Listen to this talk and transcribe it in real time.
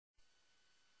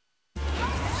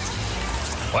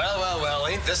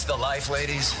think this is the life,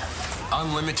 ladies?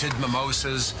 Unlimited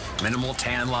mimosas, minimal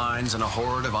tan lines, and a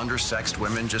horde of undersexed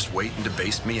women just waiting to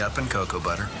baste me up in cocoa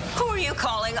butter. Who are you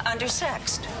calling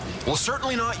undersexed? Well,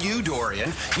 certainly not you,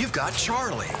 Dorian. You've got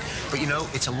Charlie. But you know,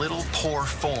 it's a little poor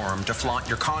form to flaunt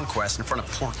your conquest in front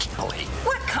of poor Kelly.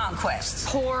 What conquests?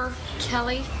 Poor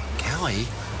Kelly? Kelly?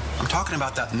 I'm talking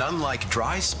about that nun-like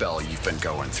dry spell you've been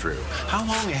going through. How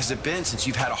long has it been since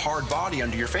you've had a hard body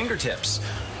under your fingertips?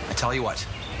 I tell you what,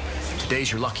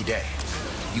 today's your lucky day.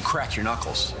 You crack your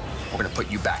knuckles, we're gonna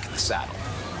put you back in the saddle.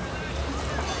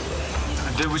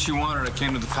 I did what you wanted. I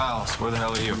came to the palace. Where the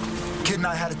hell are you? Kid and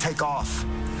I had to take off.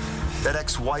 That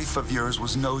ex-wife of yours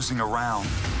was nosing around.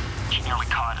 She nearly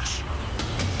caught us.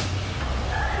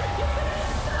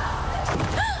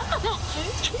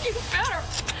 You better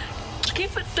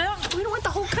keep it down. We don't want the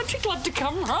whole country club to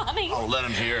come running. Oh, let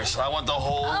him hear us. I want the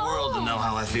whole world to know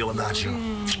how I feel about you.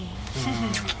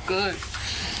 Good.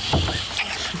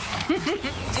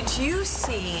 Did you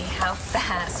see how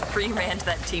fast Bree ran to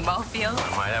that T-ball field?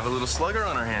 Might have a little slugger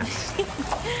on our hands.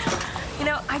 You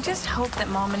know, I just hope that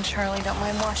Mom and Charlie don't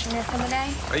mind watching her for the day.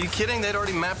 Are you kidding? They'd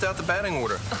already mapped out the batting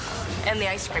order. And the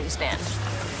ice cream stand.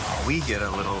 We get a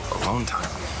little alone time.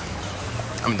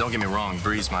 I mean, don't get me wrong,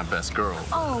 Bree's my best girl.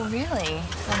 Oh, really?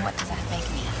 Then what does that make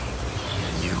me?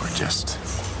 You are just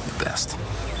the best.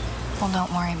 Well,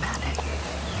 don't worry about it.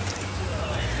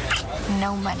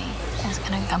 Nobody is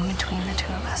gonna come between the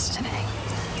two of us today.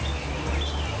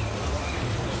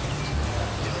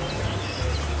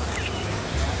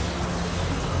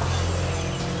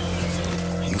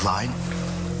 You lied.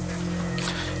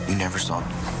 You never saw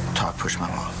Todd push my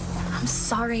mom. I'm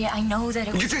sorry. I know that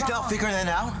it was You're just now figuring that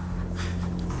out?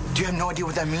 Do you have no idea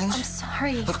what that means? I'm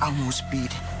sorry. Look, I almost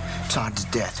beat Todd to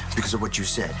death because of what you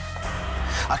said.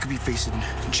 I could be facing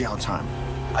jail time.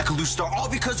 I could lose Star all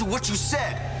because of what you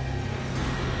said.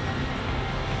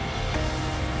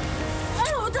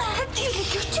 What the heck do you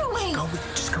think you're doing?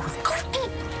 Just go with it.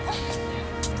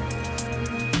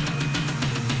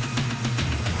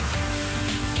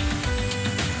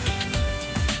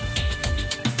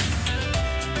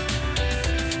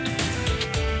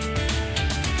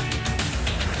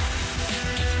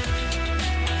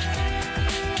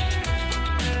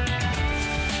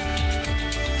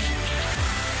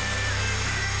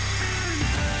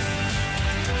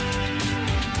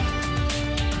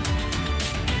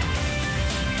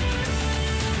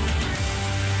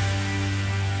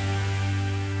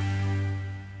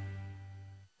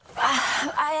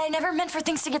 I never meant for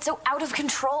things to get so out of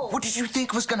control. What did you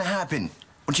think was gonna happen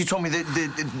when she told me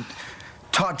that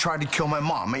Todd tried to kill my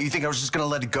mom? You think I was just gonna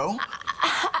let it go?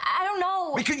 I don't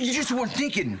know. Because you just weren't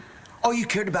thinking. All you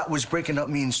cared about was breaking up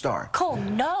me and Star. Cole,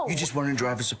 no. You just wanted to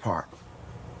drive us apart.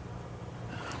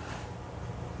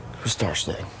 Who's Star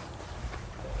staying?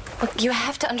 Look, you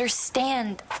have to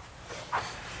understand.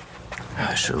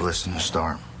 I should have listened to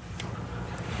Star.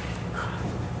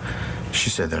 She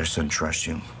said that I shouldn't trust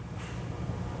you.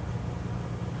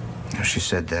 She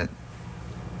said that.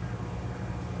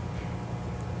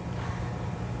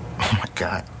 Oh my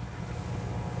God.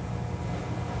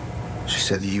 She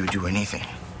said that you would do anything.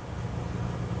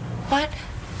 What?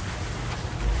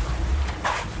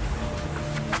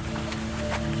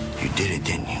 You did it,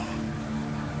 didn't you?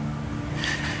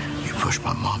 You pushed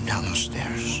my mom down those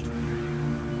stairs.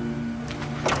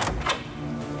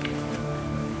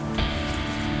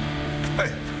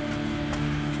 Hey.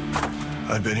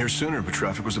 I'd been here sooner, but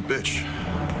traffic was a bitch.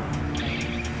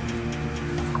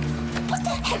 What the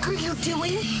heck are you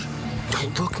doing?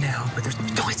 Don't look now, but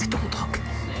no, I said don't look.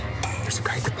 There's a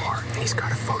guy at the bar, and he's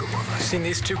got a photo of us. Seen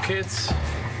these two kids?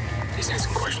 He's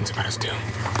asking questions about us, too.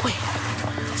 Wait,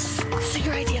 so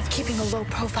your idea of keeping a low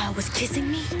profile was kissing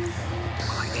me?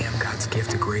 I am God's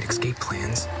gift to great escape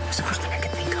plans. It's the first thing I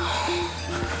could think of.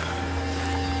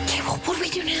 Okay, well, what do we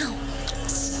do now?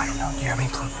 I don't know. Do you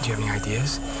have any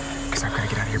ideas? Because I've got to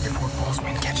get out of here before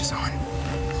Ballsman catches on.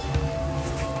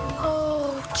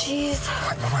 Oh, jeez.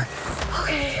 What?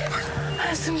 Okay, I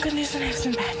have some good news and I have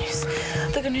some bad news.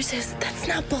 The good news is that's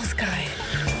not Ball's guy.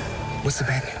 What's the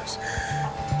bad news?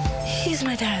 He's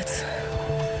my dad's.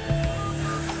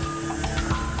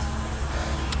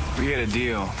 We had a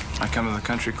deal. I come to the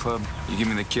country club, you give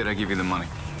me the kid, I give you the money.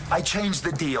 I changed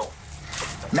the deal.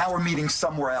 Now we're meeting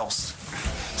somewhere else.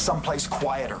 Someplace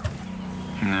quieter.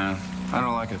 No, I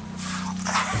don't like it.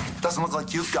 Doesn't look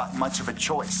like you've got much of a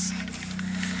choice.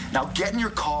 Now get in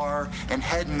your car and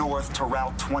head north to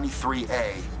Route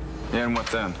 23A. Yeah, and what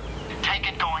then? Take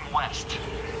it going west.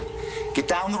 Get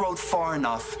down the road far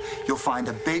enough, you'll find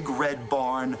a big red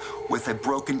barn with a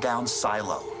broken down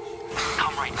silo.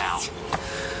 Come right now.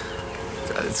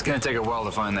 It's gonna take a while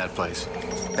to find that place.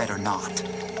 Better not.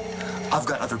 I've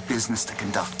got other business to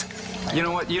conduct. You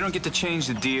know what? You don't get to change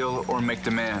the deal or make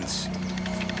demands.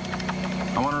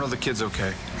 I want to know the kid's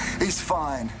okay. He's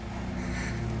fine.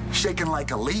 Shaking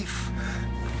like a leaf.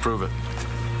 Prove it.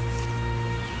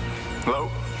 Hello?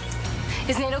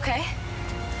 Is Nate okay?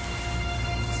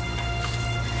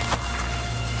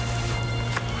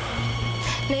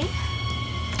 Nate?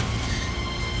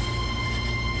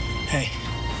 Hey.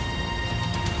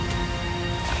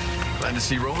 Glad to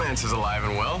see romance is alive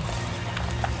and well.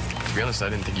 To be honest, I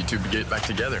didn't think you two would get back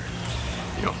together.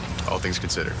 You know, all things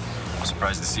considered. I'm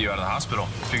surprised to see you out of the hospital.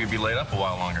 Figured you'd be laid up a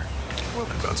while longer. Well,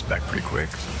 I bounced back pretty quick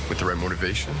with the right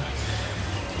motivation.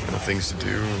 You know, things to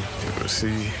do, to go to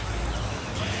see.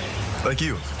 Like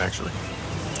you, actually.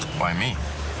 Why me?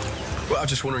 Well, I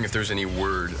was just wondering if there's any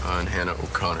word on Hannah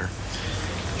O'Connor.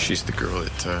 She's the girl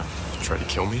that tried to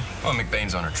kill me. Well,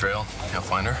 McBain's on her trail. He'll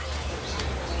find her.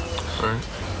 All right.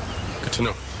 Good to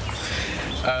know.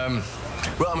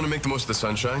 Well, I'm going to make the most of the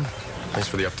sunshine. Thanks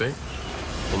for the update.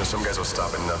 You know, some guys will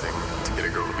stop at nothing to get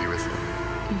a girl to be with you.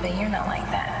 But you're not like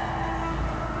that.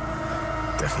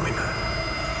 Definitely not.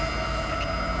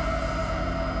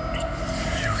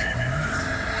 You okay, baby?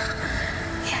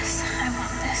 Yes, I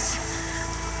want this.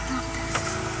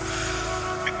 I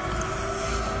want this.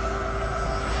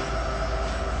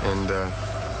 And,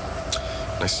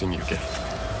 nice seeing you again.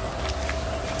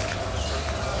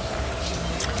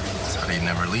 Thought he'd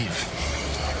never leave.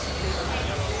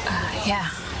 Yeah,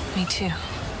 me too.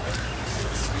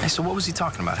 Hey, so what was he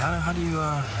talking about? How do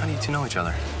you two know each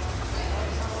other?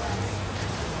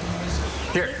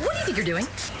 Here. What do you think you're doing?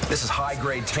 This is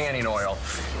high-grade tanning oil.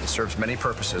 It serves many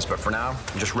purposes, but for now,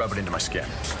 just rub it into my skin.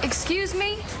 Excuse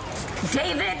me?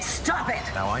 David, stop it!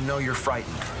 Now, I know you're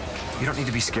frightened. You don't need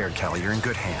to be scared, Kelly. You're in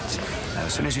good hands. Now,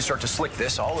 as soon as you start to slick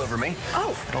this all over me,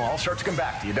 it'll all start to come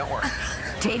back to you. Don't worry.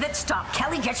 David, stop.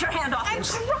 Kelly, get your hand off him. I'm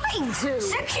trying to.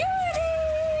 Security!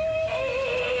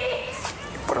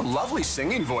 What a lovely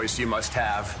singing voice you must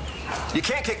have. You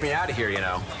can't kick me out of here, you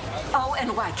know. Oh,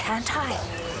 and why can't I?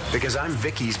 Because I'm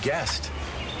Vicky's guest.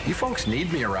 You folks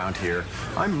need me around here.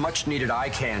 I'm much-needed eye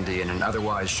candy in an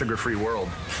otherwise sugar-free world.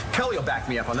 Kelly will back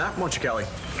me up on that, won't you, Kelly?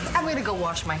 I'm gonna go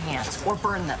wash my hands or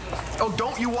burn them. Oh,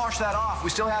 don't you wash that off. We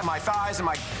still have my thighs and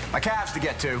my calves to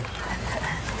get to.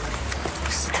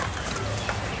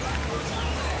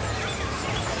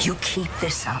 You keep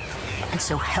this up, and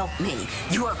so help me,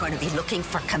 you are going to be looking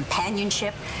for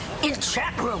companionship in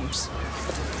chat rooms.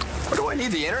 What do I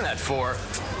need the internet for?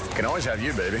 Can always have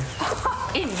you, baby.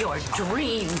 In your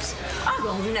dreams. I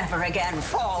will never again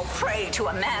fall prey to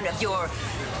a man of your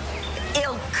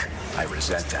ilk. I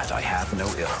resent that. I have no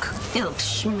ilk. Ilk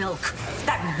schmilk.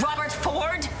 That Robert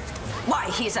Ford?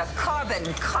 Why, he's a carbon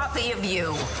copy of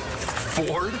you.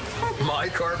 Ford? My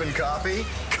carbon copy?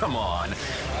 Come on.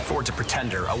 Ford's a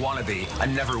pretender, a wannabe, a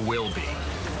never will be.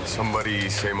 Somebody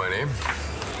say my name?